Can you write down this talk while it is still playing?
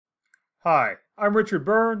Hi, I'm Richard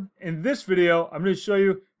Byrne. In this video, I'm going to show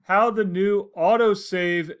you how the new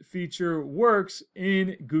autosave feature works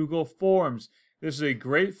in Google Forms. This is a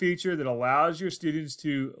great feature that allows your students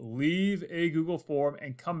to leave a Google form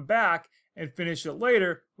and come back and finish it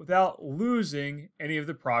later without losing any of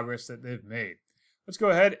the progress that they've made. Let's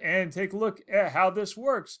go ahead and take a look at how this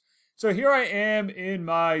works. So here I am in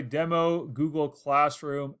my demo Google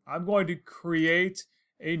Classroom. I'm going to create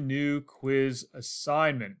a new quiz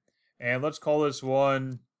assignment. And let's call this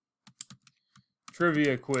one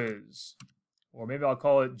Trivia Quiz. Or maybe I'll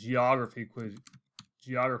call it Geography Quiz.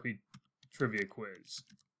 Geography Trivia Quiz.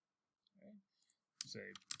 Okay. Say,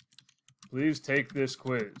 please take this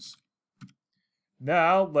quiz.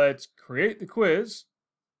 Now let's create the quiz.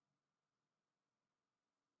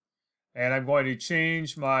 And I'm going to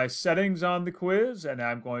change my settings on the quiz, and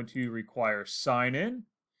I'm going to require sign in.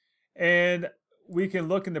 And we can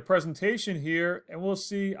look in the presentation here, and we'll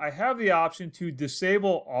see I have the option to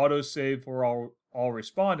disable autosave for all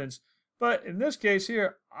respondents. But in this case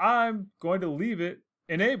here, I'm going to leave it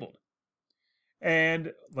enabled.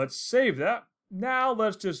 And let's save that. Now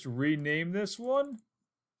let's just rename this one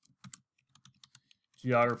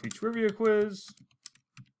Geography Trivia Quiz.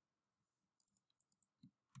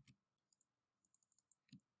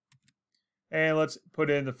 And let's put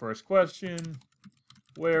in the first question.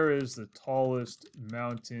 Where is the tallest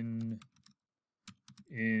mountain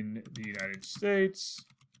in the United States?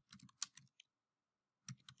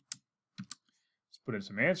 Let's put in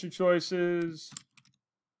some answer choices.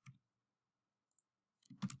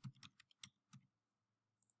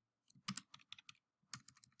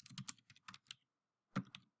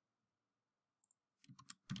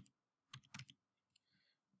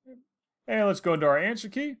 And let's go into our answer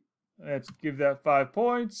key. Let's give that 5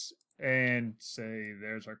 points and say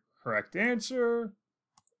there's our correct answer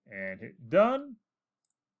and hit done.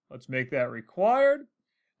 Let's make that required.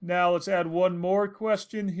 Now let's add one more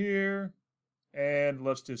question here, and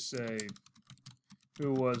let's just say,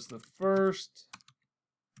 who was the first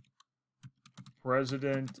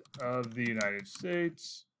president of the United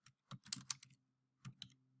States?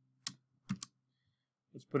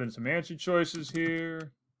 Let's put in some answer choices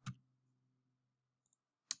here.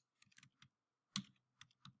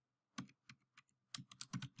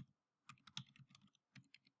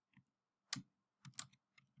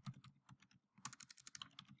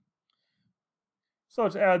 So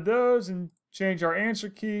let's add those and change our answer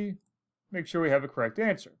key. Make sure we have a correct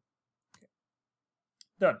answer. Okay.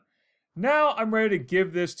 Done. Now I'm ready to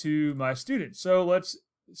give this to my students. So let's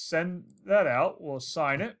send that out. We'll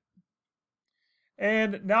assign it.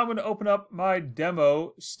 And now I'm going to open up my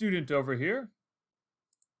demo student over here.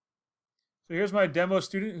 So here's my demo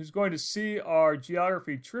student who's going to see our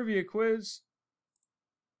geography trivia quiz.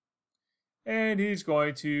 And he's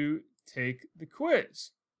going to take the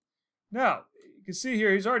quiz. Now, you can see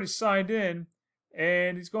here he's already signed in,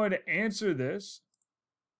 and he's going to answer this,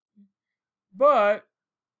 but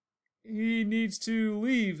he needs to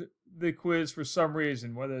leave the quiz for some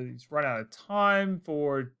reason, whether he's run out of time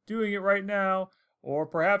for doing it right now, or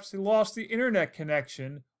perhaps he lost the internet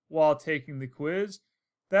connection while taking the quiz.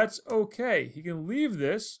 That's okay. He can leave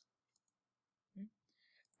this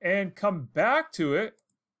and come back to it,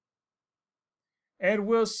 and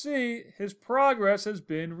we'll see his progress has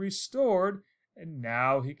been restored. And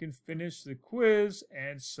now he can finish the quiz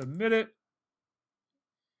and submit it.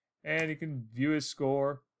 And he can view his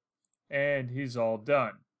score. And he's all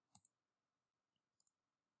done.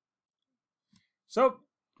 So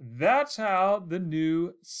that's how the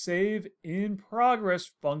new Save in Progress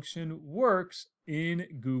function works in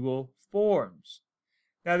Google Forms.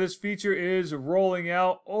 Now this feature is rolling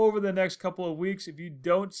out over the next couple of weeks. If you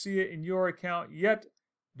don't see it in your account yet,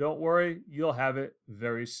 don't worry, you'll have it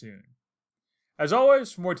very soon. As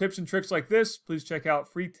always, for more tips and tricks like this, please check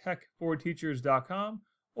out freetech4teachers.com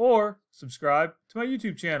or subscribe to my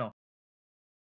YouTube channel.